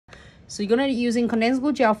So you're gonna be using condensed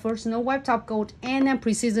glue gel first, no wipe top coat, and then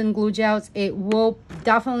precision glue gels. It will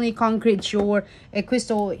definitely concrete your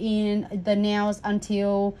crystal in the nails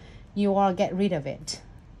until you all get rid of it.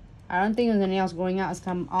 I don't think the nails growing out has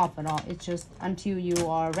come off at all. It's just until you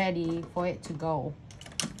are ready for it to go.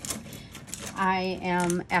 I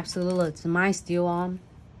am absolutely, it's my still on,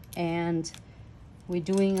 and we're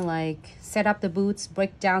doing like set up the boots,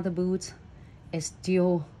 break down the boots. It's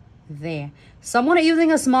still there. Someone are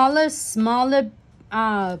using a smaller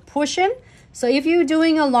portion. So if you're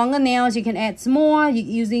doing a longer nails, you can add some more. You're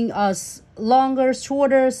using a longer,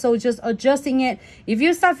 shorter, so just adjusting it. If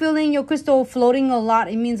you start feeling your crystal floating a lot,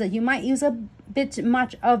 it means that you might use a bit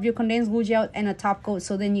much of your condensed glue gel and a top coat,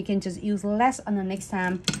 so then you can just use less on the next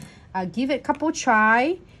time. Give it a couple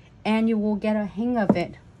try and you will get a hang of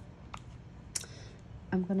it.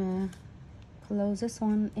 I'm gonna close this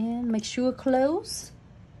one in. Make sure close.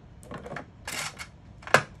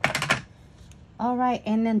 All right,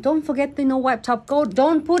 and then don't forget the no wipe top coat.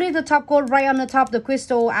 Don't put it the top coat right on the top of the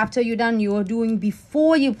crystal after you're done. You are doing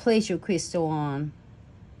before you place your crystal on.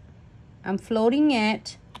 I'm floating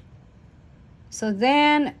it. So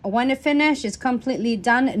then when it finished, it's completely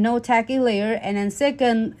done, no tacky layer. And then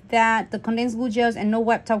second, that the condensed glue gels and no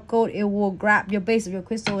wipe top coat, it will grab your base of your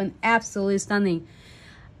crystal and absolutely stunning.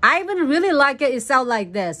 I even really like it itself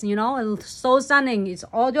like this, you know, it's so stunning. It's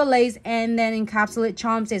all your lace and then encapsulate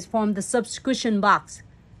charms is from the subscription box.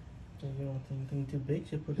 So you don't want anything too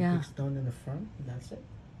big, you put a big stone in the front, that's it.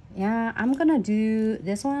 Yeah, I'm gonna do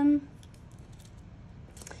this one.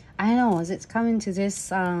 I know, as it's coming to this,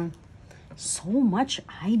 so much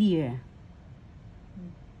idea.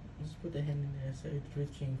 Just put the hand in there so it's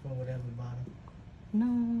reaching for whatever bottom.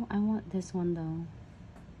 No, I want this one though.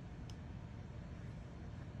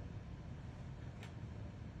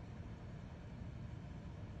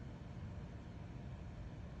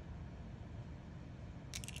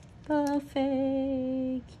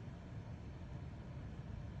 Perfect.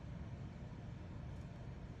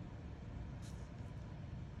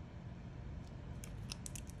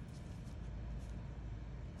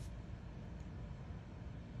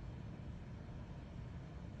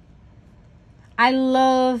 I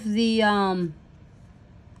love the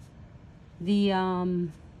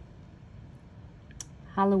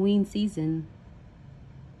Halloween season.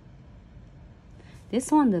 This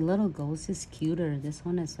one, the little ghost, is cuter. This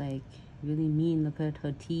one is like really mean. Look at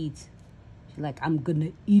her teeth. She's like, I'm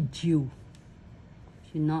gonna eat you.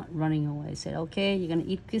 She's not running away. I said, okay, you're gonna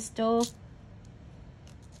eat crystal.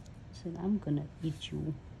 I said, I'm gonna eat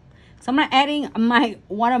you. So I'm adding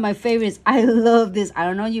one of my favorites. I love this. I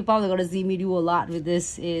don't know, you're probably gonna see me do a lot with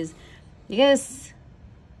this, is because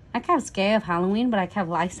I kind of scared of Halloween, but I kind of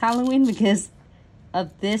like Halloween because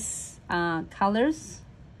of this colors.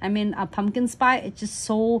 I mean, a pumpkin spice, it's just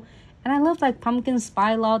so, and I love like pumpkin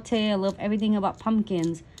spice latte. I love everything about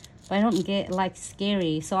pumpkins, but I don't get like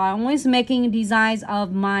scary. So I'm always making designs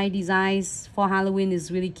of my designs for Halloween is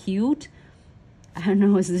really cute. I don't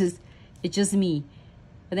know, it's just me.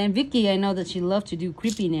 But then Vicky, I know that she loves to do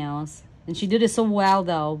creepy nails, and she did it so well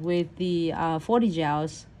though with the 40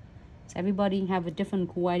 gels. So everybody have a different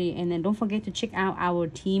quality. And then don't forget to check out our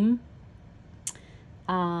team.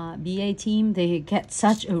 BA team, they get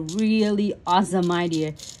such a really awesome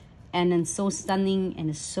idea and then so stunning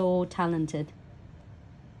and so talented,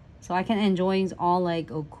 so I can enjoy all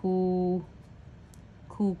like a cool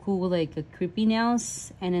like a creepy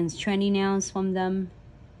nails and then trendy nails from them.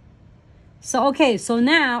 So okay, so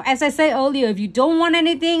now as I said earlier, if you don't want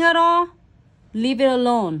anything at all, leave it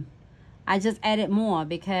alone. I just added more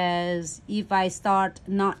because if I start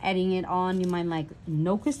not adding it on, you might like,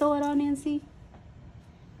 no crystal at all, Nancy.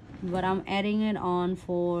 But I'm adding it on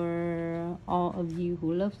for all of you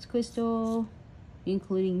who loves crystal,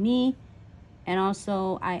 including me. And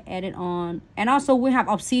also I added on, and also we have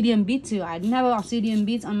obsidian bead too. I didn't have obsidian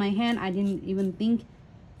beads on my hand. I didn't even think,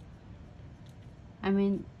 I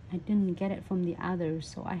mean, I didn't get it from the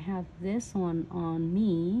others. So I have this one on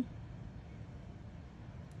me.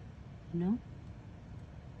 No,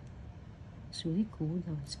 it's really cool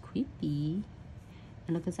though. It's creepy.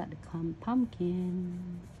 And look at that, the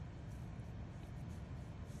pumpkin.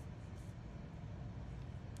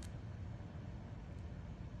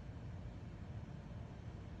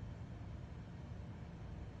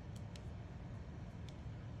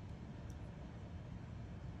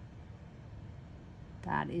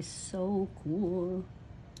 That is so cool.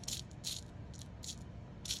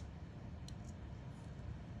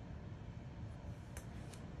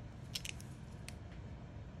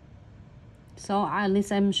 So at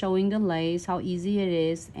least I'm showing the lace, how easy it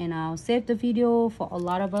is, and I'll save the video for a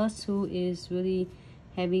lot of us who is really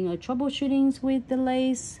having a troubleshootings with the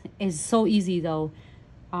lace. It's so easy though.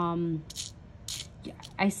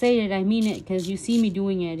 I say it, I mean it, because you see me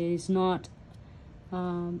doing it. It is not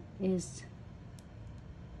is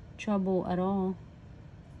trouble at all.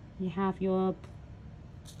 You have your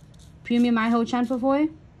premium eye hole chamfer foil.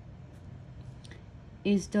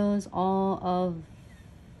 It does all of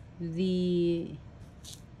the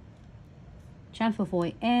chamfer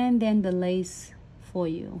foil and then the lace for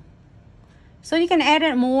you. So you can add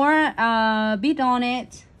it more bead on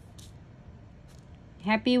it.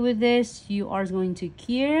 Happy with this? You are going to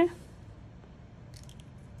cure.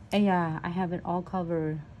 Yeah, I have it all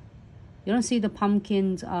covered. You don't see the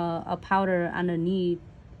pumpkins a powder underneath,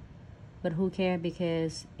 but who cares,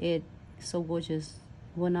 because it's so gorgeous.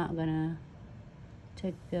 We're not gonna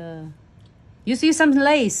take the... You see some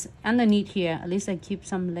lace underneath here. At least I keep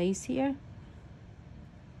some lace here,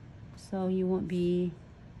 so you won't be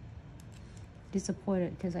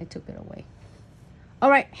disappointed because I took it away. All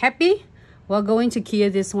right, happy? We're going to cure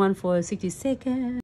this one for 60 seconds.